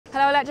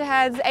Hello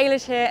Electroheads,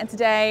 Ailish here, and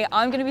today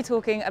I'm going to be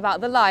talking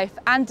about the life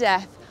and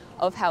death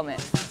of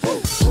helmets.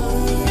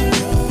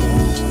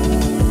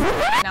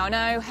 Now I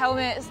know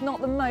helmets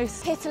not the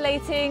most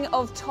titillating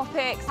of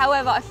topics,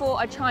 however I thought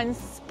I'd try and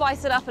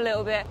spice it up a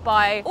little bit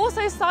by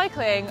also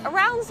cycling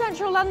around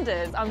central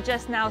London. I'm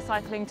just now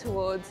cycling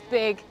towards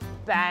Big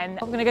Ben.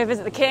 I'm going to go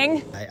visit the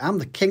King. I am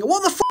the King.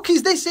 What the fuck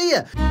is this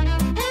here?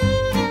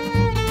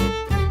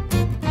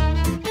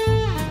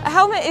 A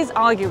helmet is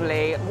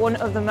arguably one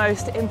of the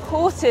most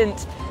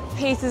important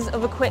pieces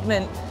of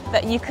equipment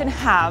that you can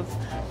have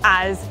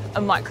as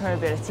a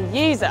micromobility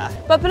user.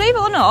 But believe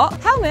it or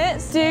not,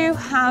 helmets do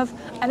have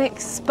an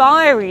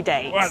expiry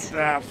date. What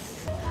the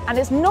f? And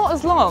it's not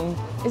as long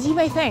as you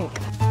may think.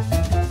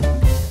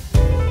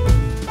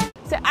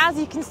 So as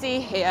you can see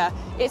here,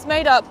 it's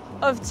made up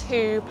of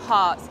two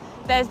parts.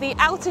 There's the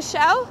outer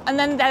shell and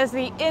then there's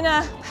the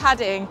inner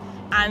padding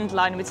and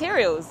liner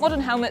materials. Modern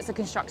helmets are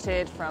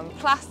constructed from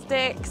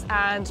plastics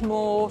and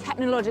more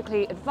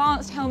technologically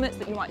advanced helmets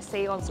that you might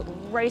see on sort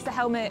of racer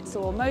helmets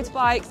or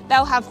motorbikes.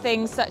 They'll have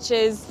things such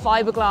as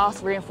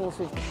fiberglass reinforced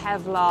with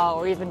Kevlar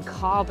or even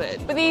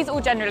carbon. But these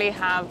all generally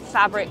have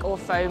fabric or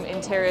foam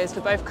interiors for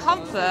both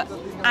comfort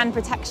and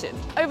protection.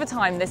 Over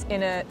time, this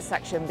inner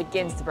section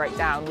begins to break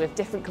down with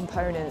different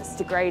components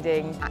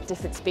degrading at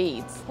different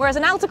speeds. Whereas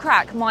an outer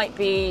crack might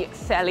be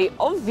fairly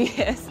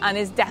obvious and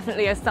is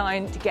definitely a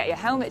sign to get your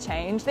helmet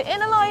changed, the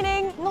inner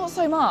lining, not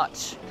so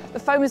much. The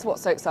foam is what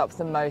soaks up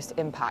the most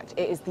impact.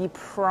 It is the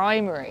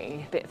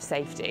primary bit of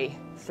safety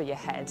for your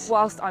head.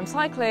 Whilst I'm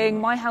cycling,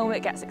 my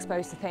helmet gets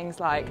exposed to things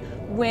like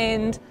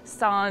wind,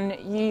 sun,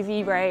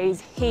 UV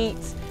rays, heat,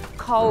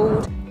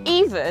 cold,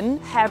 even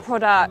hair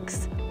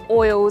products,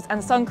 oils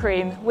and sun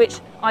cream,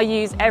 which I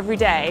use every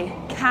day,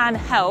 can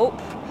help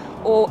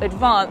or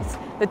advance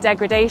the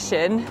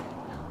degradation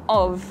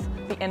of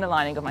the inner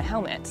lining of my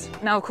helmet.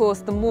 Now, of course,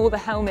 the more the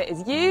helmet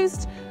is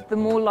used, the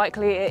more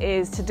likely it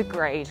is to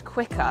degrade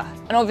quicker.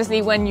 And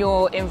obviously when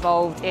you're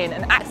involved in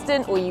an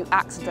accident or you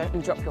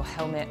accidentally drop your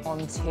helmet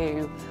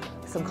onto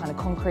some kind of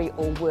concrete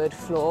or wood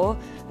floor,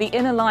 the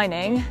inner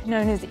lining,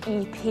 known as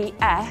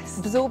EPS,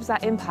 absorbs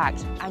that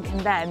impact and can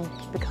then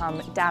become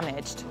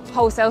damaged.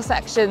 Wholesale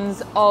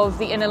sections of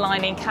the inner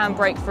lining can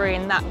break free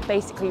and that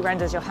basically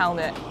renders your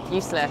helmet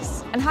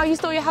useless. And how you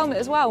store your helmet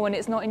as well when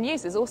it's not in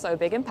use is also a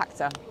big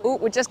impactor. Oh,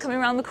 we're just coming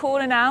around the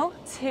corner now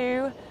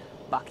to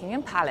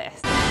Buckingham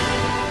Palace.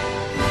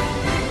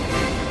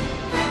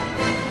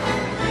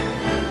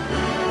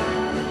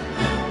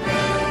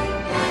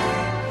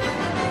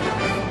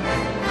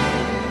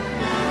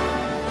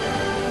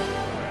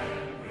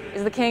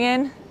 Is the King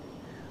in?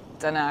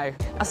 Dunno.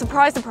 A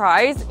surprise,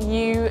 surprise,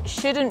 you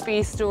shouldn't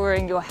be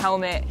storing your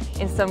helmet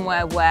in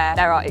somewhere where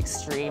there are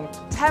extreme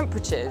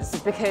temperatures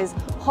because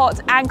hot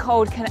and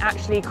cold can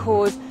actually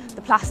cause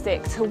the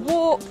plastic to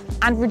warp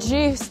and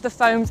reduce the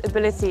foam's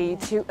ability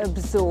to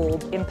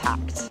absorb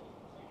impact.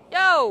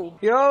 Yo!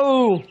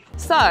 Yo!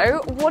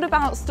 So, what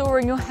about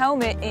storing your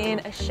helmet in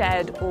a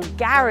shed or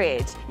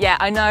garage? Yeah,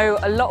 I know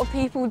a lot of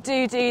people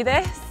do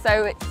this,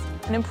 so it's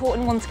an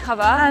important one to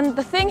cover. And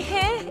the thing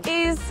here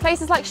is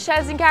places like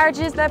sheds and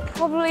garages, they're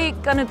probably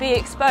going to be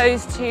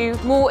exposed to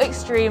more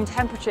extreme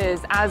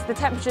temperatures as the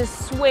temperatures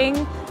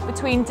swing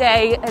between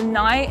day and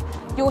night.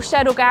 Your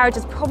shed or garage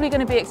is probably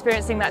going to be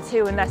experiencing that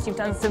too unless you've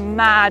done some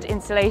mad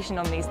insulation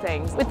on these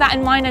things. With that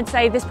in mind, I'd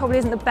say this probably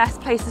isn't the best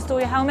place to store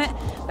your helmet.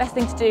 Best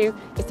thing to do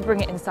is to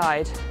bring it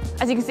inside.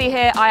 As you can see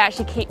here, I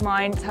actually keep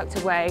mine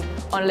tucked away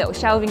on a little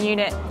shelving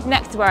unit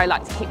next to where I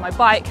like to keep my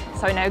bike,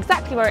 so I know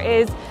exactly where it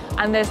is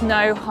and there's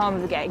no harm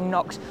of getting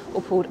knocked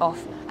or pulled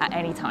off at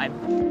any time.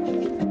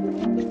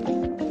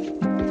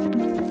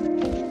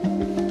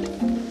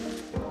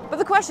 But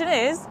the question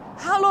is,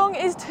 how long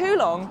is too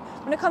long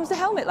when it comes to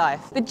helmet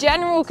life? The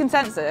general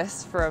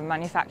consensus from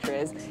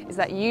manufacturers is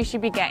that you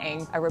should be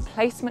getting a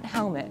replacement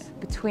helmet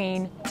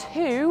between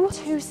 2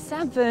 to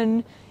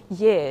 7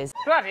 years.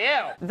 Bloody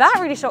hell! That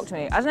really shocked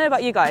me. I don't know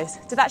about you guys.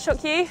 Did that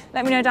shock you?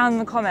 Let me know down in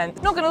the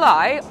comments. Not gonna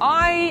lie,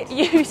 I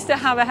used to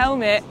have a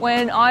helmet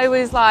when I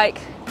was like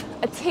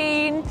a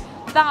teen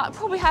that I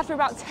probably had for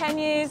about 10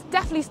 years.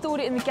 Definitely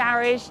stored it in the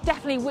garage,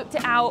 definitely whipped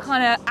it out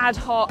kind of ad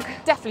hoc.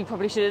 Definitely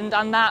probably shouldn't have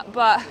done that,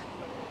 but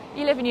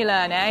you live and you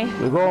learn, eh?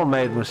 We've all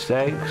made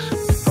mistakes.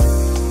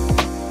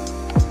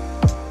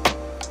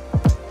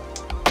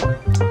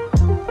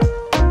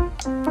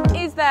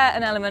 Is there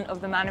an element of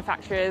the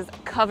manufacturers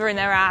covering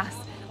their ass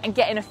and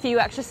getting a few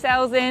extra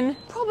sales in?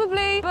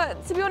 Probably,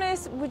 but to be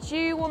honest, would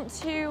you want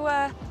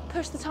to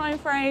push the time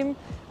frame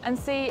and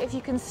see if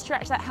you can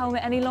stretch that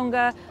helmet any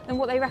longer than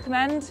what they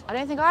recommend? I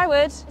don't think I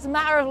would. It's a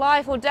matter of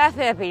life or death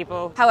here,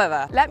 people.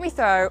 However, let me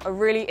throw a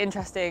really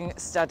interesting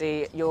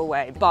study your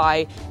way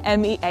by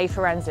MEA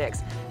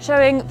Forensics,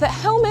 showing that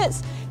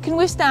helmets can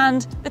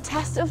withstand the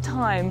test of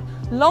time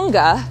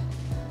longer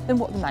than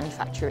what the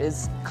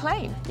manufacturers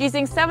claim.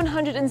 Using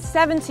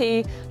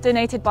 770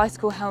 donated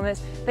bicycle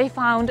helmets, they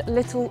found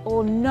little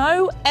or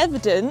no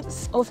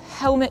evidence of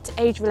helmet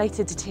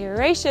age-related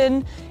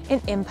deterioration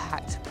in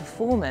impact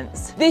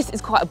performance. This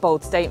is quite a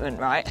bold statement,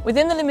 right?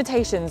 Within the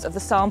limitations of the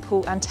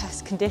sample and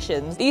test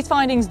conditions, these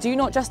findings do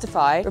not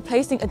justify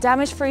replacing a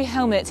damage-free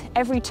helmet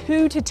every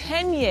 2 to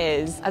 10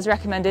 years, as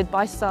recommended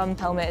by some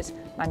helmet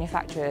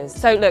manufacturers.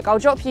 So look, I'll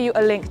drop you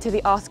a link to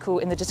the article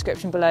in the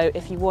description below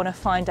if you want to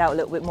find out a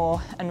little bit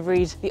more and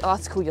read the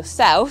article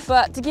yourself.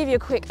 But to give you a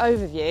quick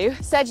overview,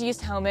 said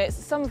used helmets,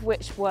 some of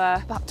which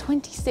were about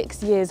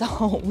 26 years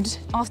old,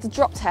 after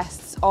drop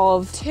tests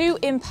of 2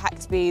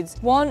 impact speeds,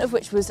 one of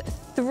which was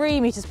 3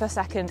 meters per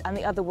second and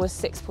the other was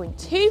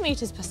 6.2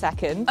 meters per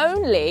second,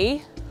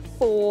 only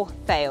 4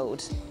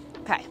 failed.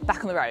 Okay,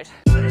 back on the road.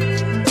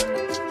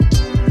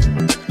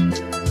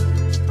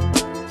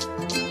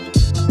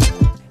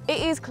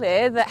 It is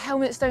clear that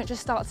helmets don't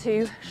just start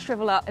to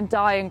shrivel up and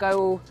die and go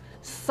all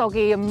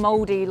soggy and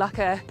mouldy like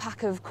a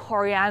pack of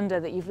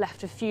coriander that you've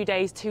left a few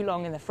days too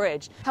long in the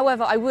fridge.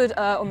 However, I would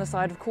err on the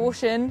side of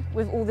caution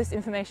with all this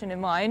information in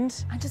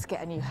mind and just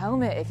get a new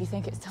helmet if you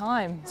think it's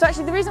time. So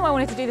actually the reason why I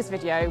wanted to do this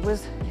video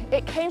was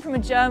it came from a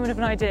germ of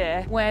an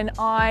idea when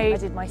I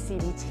did my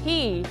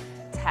CBT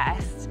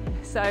test.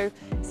 So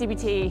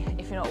CBT,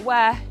 if you're not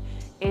aware,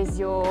 is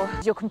your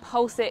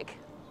compulsive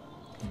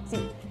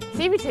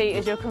CBT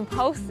is your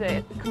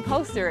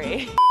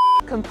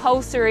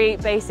compulsory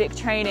basic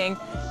training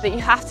that you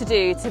have to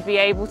do to be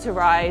able to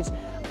ride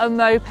a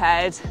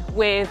moped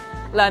with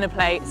learner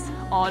plates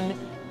on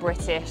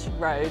British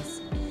roads.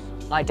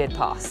 I did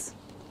pass.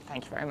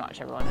 Thank you very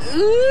much, everyone.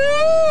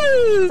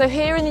 So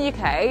here in the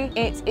UK,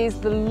 it is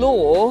the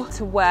law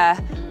to wear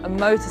a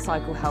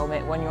motorcycle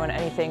helmet when you're on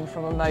anything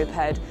from a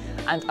moped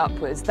and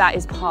upwards. That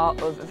is part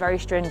of very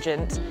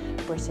stringent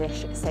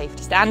British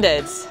safety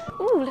standards.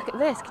 Ooh, look at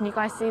this. Can you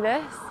guys see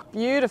this?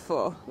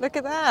 Beautiful. Look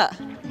at that.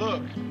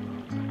 Look.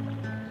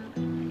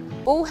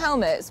 All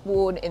helmets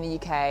worn in the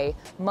UK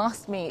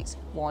must meet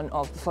one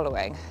of the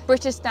following.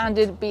 British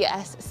Standard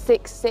BS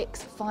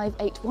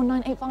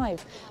 66581985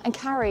 and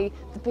carry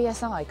the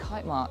BSI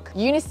kite mark.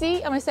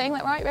 UNICE, am I saying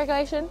that right,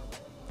 regulation?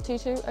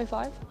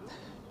 2205?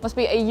 Must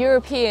be a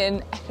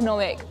European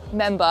economic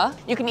member.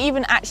 You can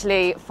even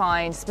actually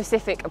find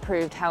specific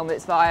approved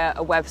helmets via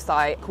a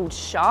website called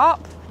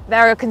Sharp.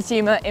 They're a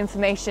consumer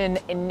information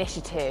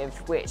initiative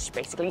which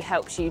basically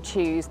helps you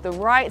choose the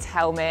right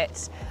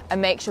helmet and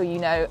make sure you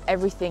know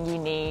everything you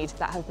need,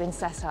 that have been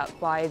set up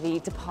by the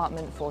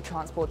Department for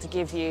Transport to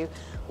give you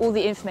all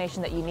the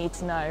information that you need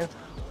to know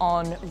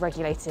on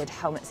regulated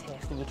helmets here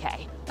for the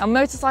UK. Now,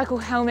 motorcycle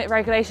helmet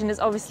regulation is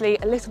obviously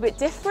a little bit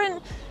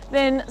different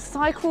than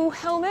cycle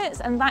helmets,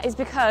 and that is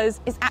because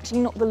it's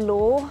actually not the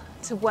law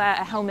to wear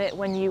a helmet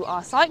when you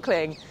are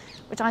cycling,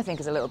 which I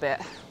think is a little bit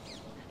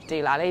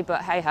doolally,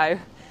 but hey ho.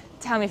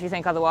 Tell me if you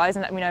think otherwise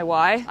and let me know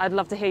why. I'd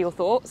love to hear your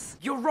thoughts.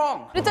 You're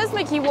wrong. But it does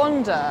make you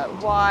wonder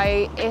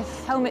why,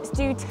 if helmets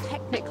do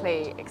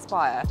technically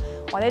expire,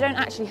 why they don't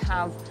actually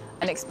have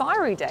an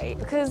expiry date,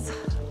 because,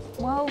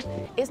 well,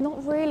 it's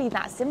not really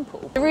that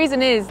simple. The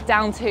reason is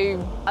down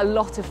to a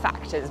lot of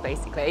factors,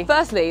 basically.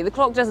 Firstly, the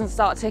clock doesn't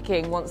start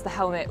ticking once the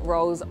helmet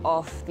rolls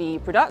off the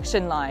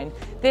production line.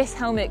 This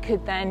helmet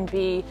could then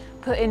be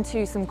put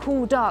into some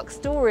cool dark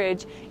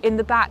storage in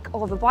the back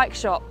of a bike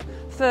shop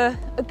for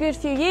a good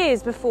few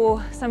years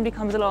before somebody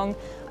comes along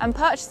and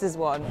purchases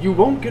one. You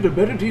won't get a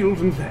better deal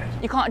than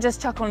that. You can't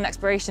just chuck on an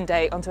expiration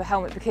date onto a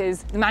helmet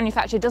because the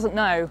manufacturer doesn't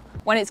know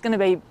when it's going to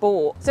be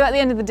bought. So at the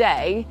end of the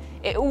day,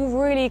 it all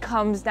really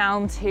comes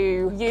down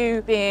to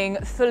you being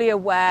fully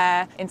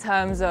aware in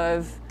terms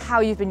of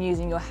how you've been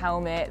using your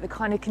helmet, the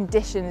kind of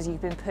conditions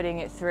you've been putting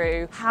it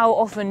through, how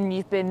often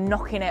you've been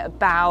knocking it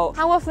about,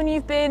 how often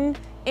you've been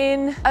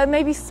in a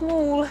maybe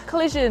small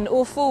collision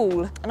or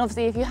fall. And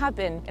obviously if you have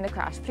been in a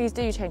crash, please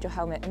do change your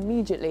helmet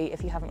immediately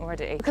if you haven't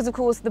already. Because of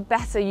course, the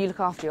better you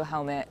look after your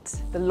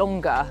helmet, the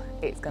longer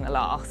it's gonna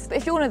last. But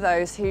if you're one of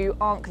those who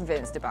aren't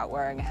convinced about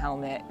wearing a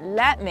helmet,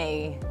 let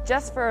me,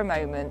 just for a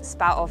moment,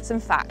 spout off some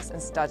facts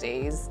and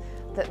studies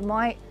that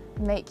might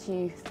make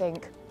you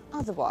think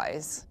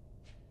otherwise.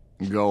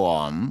 Go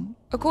on.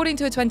 According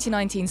to a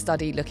 2019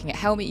 study looking at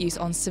helmet use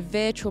on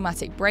severe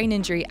traumatic brain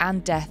injury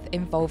and death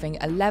involving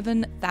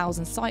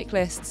 11,000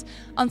 cyclists,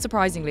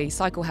 unsurprisingly,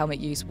 cycle helmet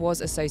use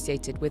was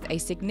associated with a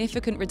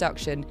significant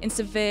reduction in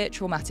severe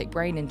traumatic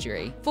brain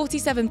injury.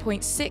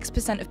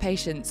 47.6% of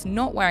patients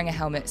not wearing a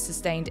helmet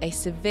sustained a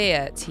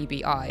severe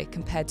TBI,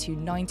 compared to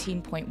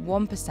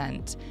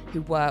 19.1%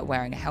 who were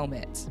wearing a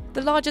helmet.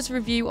 The largest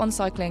review on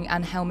cycling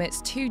and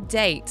helmets to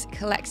date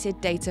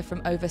collected data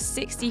from over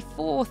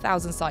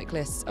 64,000 cyclists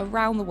cyclists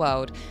around the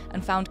world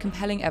and found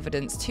compelling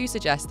evidence to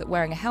suggest that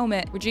wearing a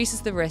helmet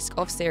reduces the risk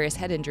of serious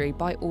head injury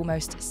by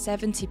almost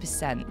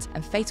 70%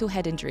 and fatal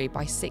head injury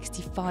by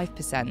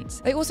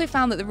 65%. They also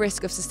found that the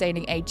risk of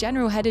sustaining a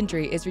general head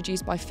injury is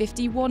reduced by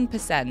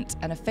 51%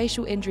 and a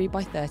facial injury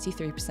by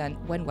 33%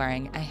 when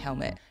wearing a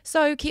helmet.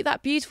 So keep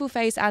that beautiful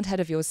face and head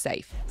of yours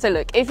safe. So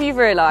look, if you've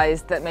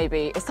realised that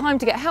maybe it's time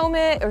to get a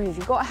helmet, or if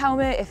you've got a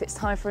helmet, if it's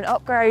time for an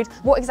upgrade,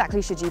 what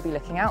exactly should you be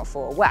looking out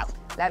for? Well,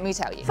 let me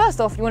tell you. First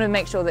off, you want to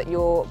make sure that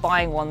you're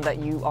buying one that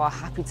you are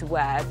happy to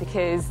wear,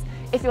 because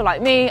if you're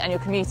like me and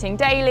you're commuting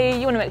daily,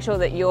 you want to make sure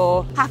that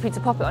you're happy to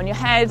pop it on your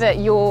head, that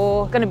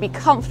you're going to be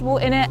comfortable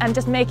in it, and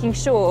just making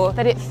sure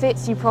that it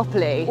fits you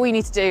properly. All you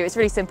need to do is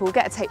really simple: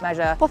 get a tape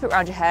measure, pop it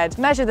around your head,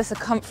 measure the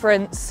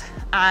circumference,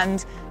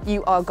 and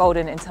you are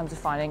golden in terms of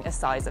finding a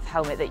size of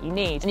helmet that you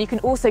need. And you can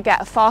also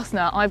get a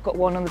fastener. I've got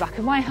one on the back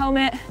of my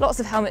helmet. Lots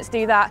of helmets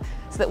do that,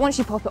 so that once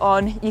you pop it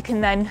on, you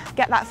can then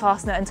get that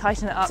fastener and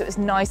tighten it up so it's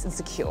nice and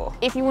secure.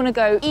 If you want to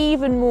go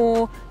even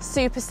more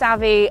super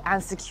savvy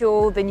and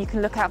secure, then you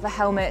can look out for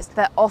helmets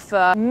that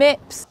offer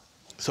MIPS.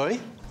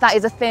 Sorry? That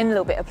is a thin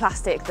little bit of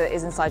plastic that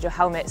is inside your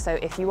helmet, so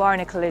if you are in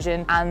a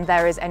collision and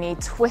there is any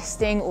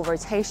twisting or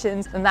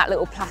rotations, then that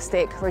little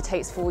plastic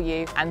rotates for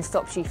you and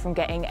stops you from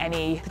getting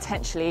any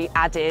potentially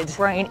added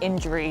brain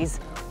injuries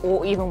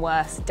or even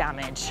worse,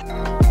 damage.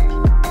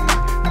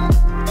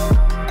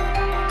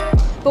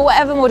 But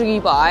whatever model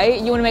you buy,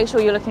 you want to make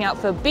sure you're looking out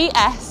for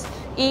BS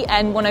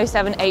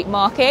EN1078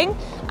 marking,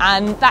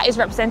 and that is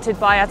represented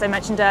by, as I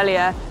mentioned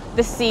earlier,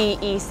 the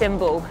CE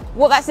symbol.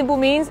 What that symbol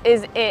means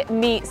is it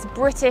meets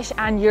British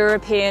and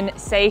European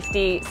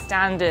safety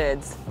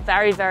standards.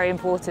 Very, very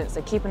important,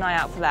 so keep an eye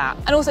out for that.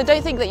 And also,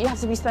 don't think that you have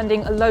to be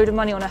spending a load of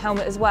money on a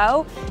helmet as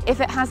well.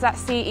 If it has that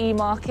CE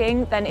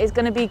marking, then it's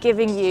going to be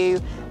giving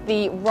you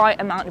the right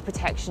amount of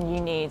protection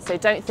you need. So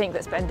don't think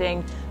that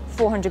spending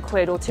 400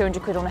 quid or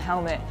 200 quid on a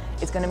helmet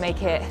is going to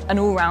make it an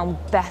all-round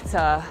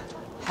better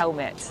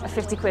helmet. A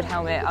 50 quid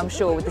helmet, I'm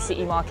sure, with the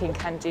CE marking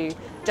can do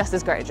just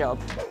as great a job.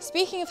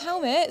 Speaking of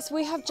helmets,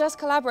 we have just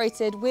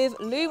collaborated with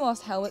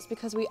Lumos Helmets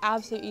because we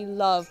absolutely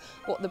love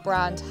what the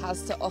brand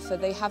has to offer.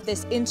 They have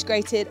this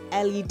integrated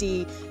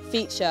LED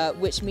feature,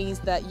 which means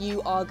that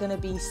you are going to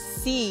be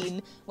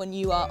seen when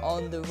you are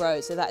on the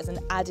road. So that is an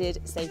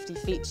added safety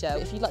feature.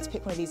 If you'd like to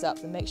pick one of these up,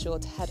 then make sure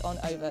to head on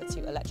over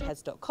to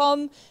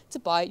electroheads.com to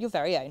buy your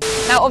very own.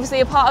 Now,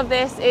 obviously, a part of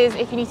this is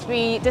if you need to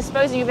be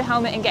disposing of your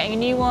helmet and getting a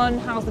new one,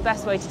 how's the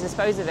best way to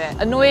dispose of it?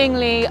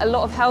 Annoyingly, a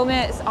lot of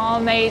helmets are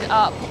made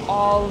up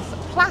of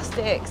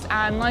plastics,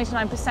 and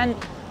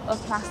 99% of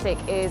plastic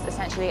is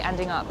essentially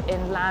ending up in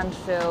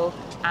landfill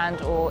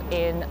and or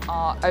in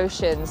our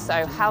oceans.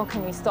 So how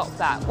can we stop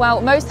that?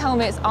 Well, most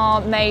helmets are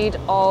made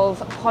of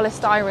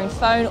polystyrene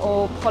foam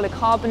or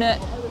polycarbonate,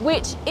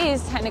 which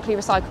is technically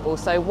recyclable.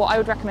 So what I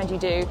would recommend you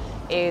do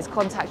is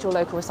contact your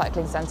local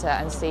recycling centre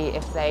and see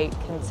if they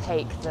can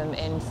take them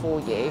in for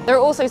you. There are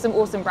also some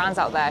awesome brands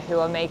out there who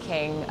are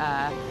making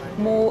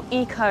more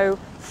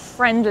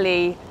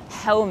eco-friendly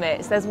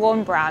helmets. There's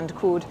one brand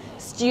called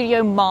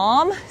Studio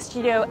MOM,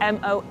 Studio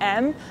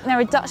M-O-M. They're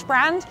a Dutch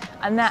brand,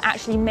 and they're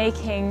actually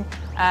making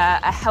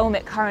a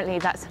helmet currently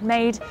that's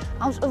made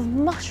out of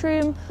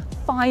mushroom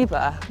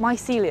fibre,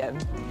 mycelium.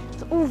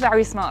 It's all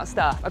very smart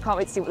stuff. I can't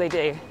wait to see what they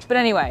do. But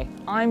anyway,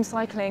 I'm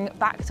cycling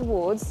back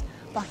towards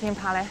Buckingham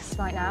Palace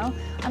right now,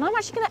 and I'm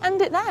actually going to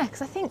end it there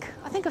because I think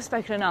I've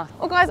spoken enough.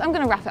 Well guys, I'm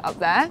going to wrap it up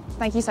there.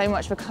 Thank you so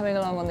much for coming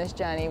along on this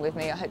journey with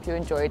me. I hope you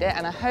enjoyed it,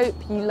 and I hope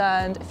you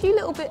learned a few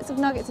little bits of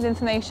nuggets of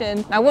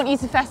information. Now, I want you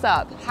to fess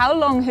up. How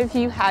long have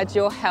you had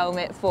your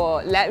helmet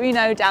for? Let me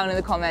know down in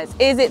the comments.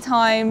 Is it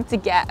time to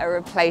get a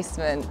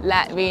replacement?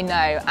 Let me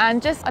know.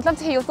 And just, I'd love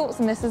to hear your thoughts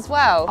on this as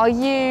well. Are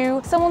you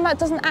someone that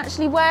doesn't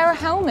actually wear a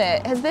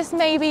helmet? Has this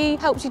maybe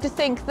helped you to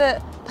think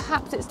that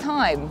perhaps it's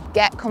time?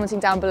 Get commenting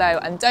down below,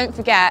 and don't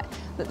forget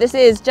that this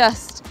is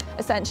just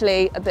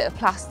essentially a bit of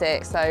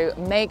plastic, so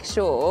make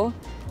sure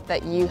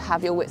that you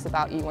have your wits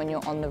about you when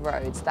you're on the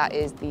roads. That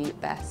is the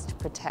best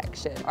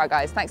protection. All right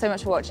guys, thanks so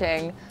much for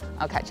watching.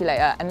 I'll catch you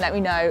later, and let me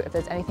know if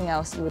there's anything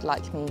else you would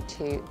like me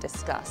to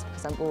discuss,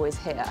 because I'm always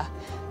here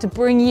to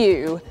bring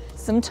you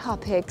some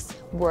topics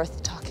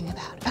worth talking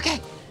about. Okay,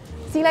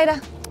 see you later.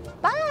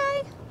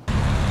 Bye.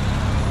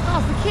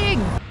 Oh, the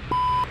king.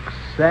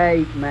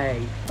 Save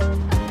me.